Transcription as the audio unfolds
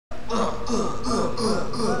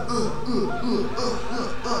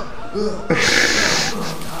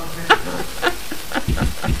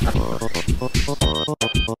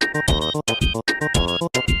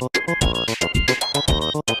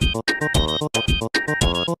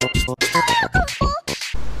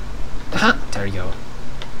There you go.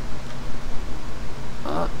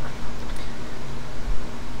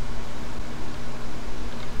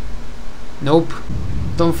 Nope.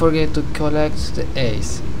 Don't forget to collect the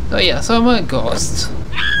ace. Oh yeah, so I'm a ghost.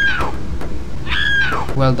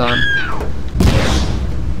 Well done.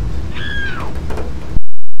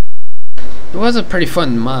 It was a pretty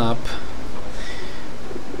fun map.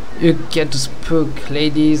 You get to spook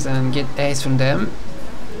ladies and get ace from them.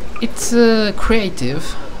 It's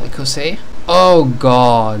creative, I could say. Oh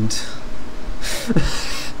god.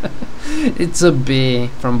 It's a bee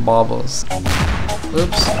from Bubbles.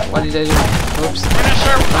 Oops, what did I do? Oops.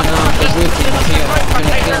 Oh no, the wiki is here. I'm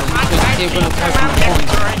gonna kill him. He's gonna type my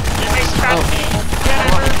points.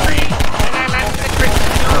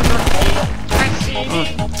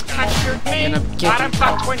 I'm gonna get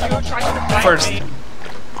him. First.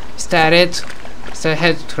 Is that it? Is that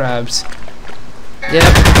head crabs? Yep,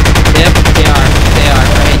 they are.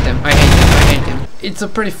 I hate them. It's a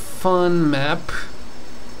pretty fun map.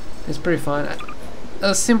 It's pretty fun.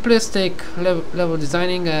 A simplistic level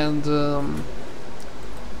designing and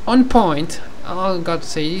on point. I got to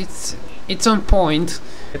say it's on point.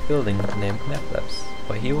 A building named MapLabs,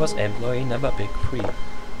 where he was employee number big 3.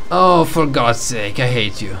 Oh, for God's sake, I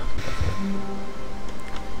hate you.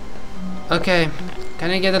 Okay,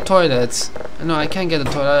 can I get the toilets? No, I can't get the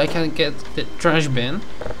toilet. I can't get the trash bin.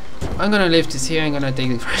 I'm gonna leave this here. I'm gonna take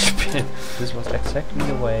the trash bin. This was exactly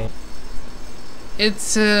the way.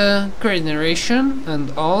 It's great narration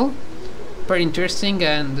and all, pretty interesting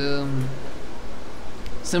and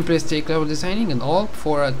simplistic level designing and all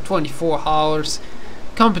for a 24 hours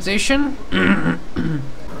competition.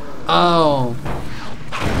 Oh,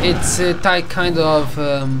 it's a type kind of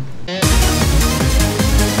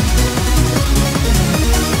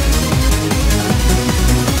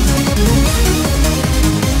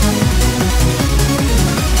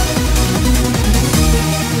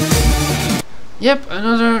yep,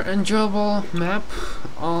 another enjoyable map,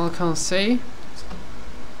 all I can say.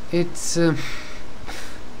 It's the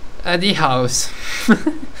house.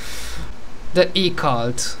 The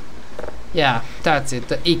E-cult. Yeah, that's it,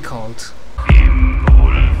 the E-cult.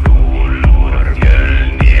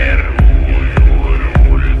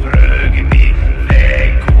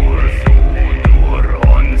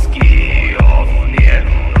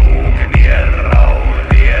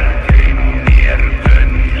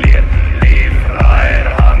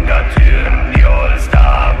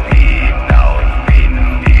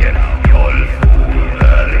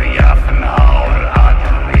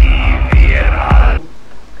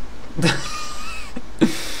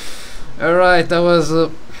 Alright, that was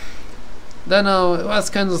don't know, it was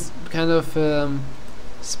kind of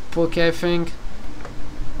spooky, I think.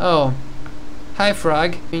 Oh, hi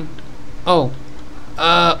Frog. Oh,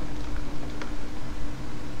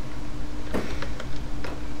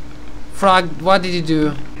 Frog, what did you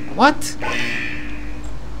do? What?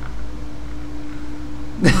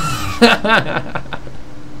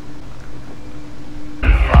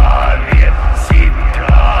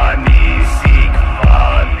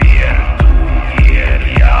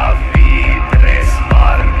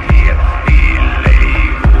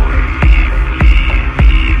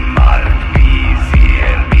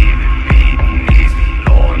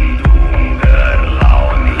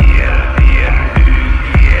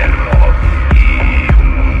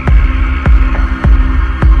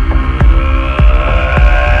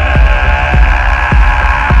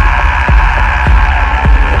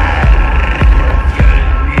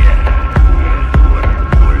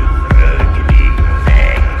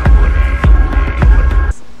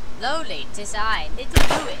 Design, little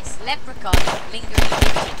Dögös, leprechaun, lingering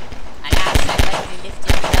lifting, and as I lightly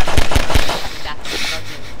lifted that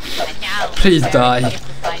and now please die.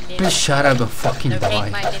 Please shut up and fucking die.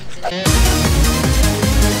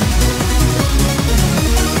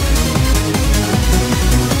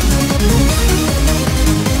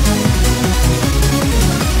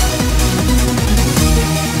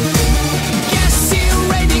 Yes, you're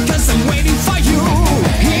ready, 'cause I'm waiting for you.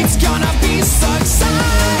 It's gonna be so exciting.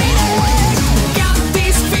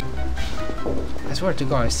 I swear to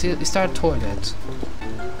God, is that a toilet?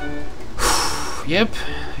 Yep,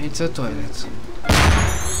 it's a toilet.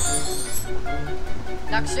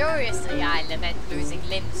 Luxuriously I lament losing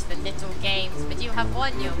limbs for little games, but you have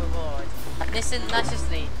won your reward. Listen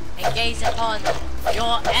lusciously and gaze upon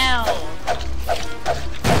your L.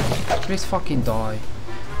 Please fucking die.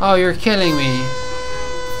 Oh, you're killing me.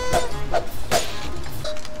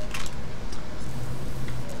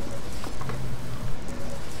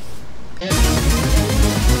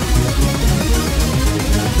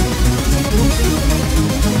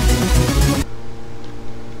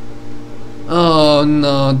 Oh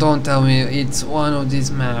no, don't tell me it's one of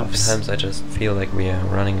these maps. Sometimes I just feel like we are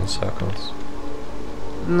running in circles.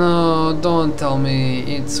 No, don't tell me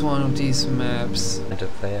it's one of these maps. And the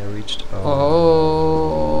player reached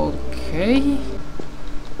Okay.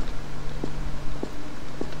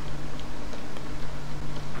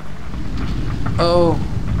 Oh.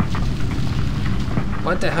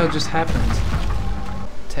 What the hell just happened?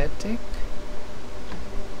 Tactic?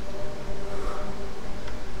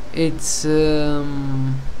 It's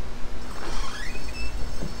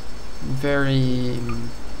very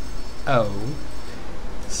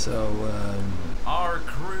so Our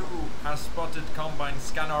crew has spotted combine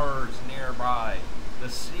scanners nearby. The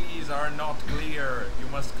seas are not clear. You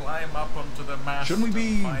must climb up onto the mast. Shouldn't we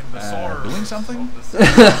be to find the source doing something? of the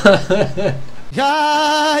sea.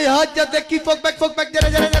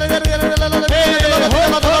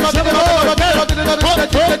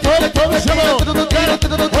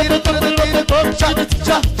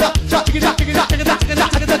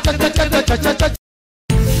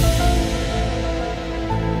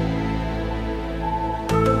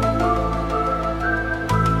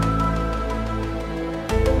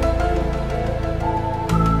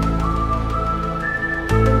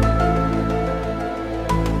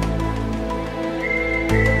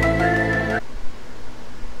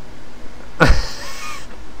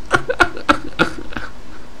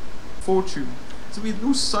 Fortune, so we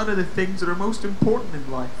lose sight of the things that are most important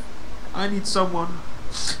in life. I need someone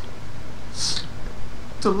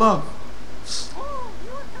to love. Oh,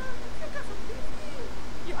 you are from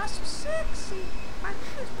TV. You are so sexy. My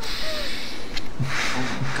Oh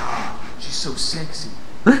my god, she's so sexy.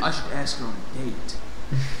 I should ask her on a date.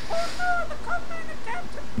 Oh no, the combine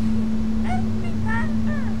attacked me. Help me,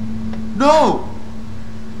 Thunder. No!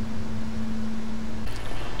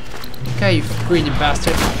 okay, you greedy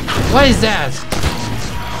bastard. What is that?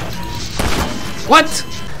 What?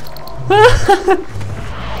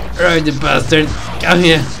 Right, the bastard. Come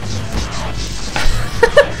here.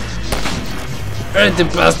 Right, the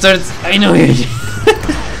bastards. I know you.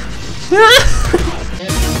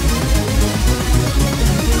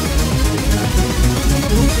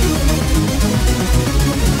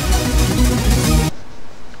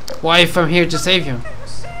 Why if I'm here to save you? You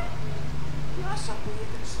are so big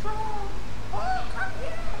and strong. Oh, come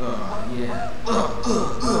here.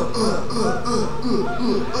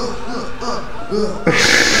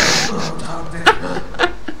 Yeah.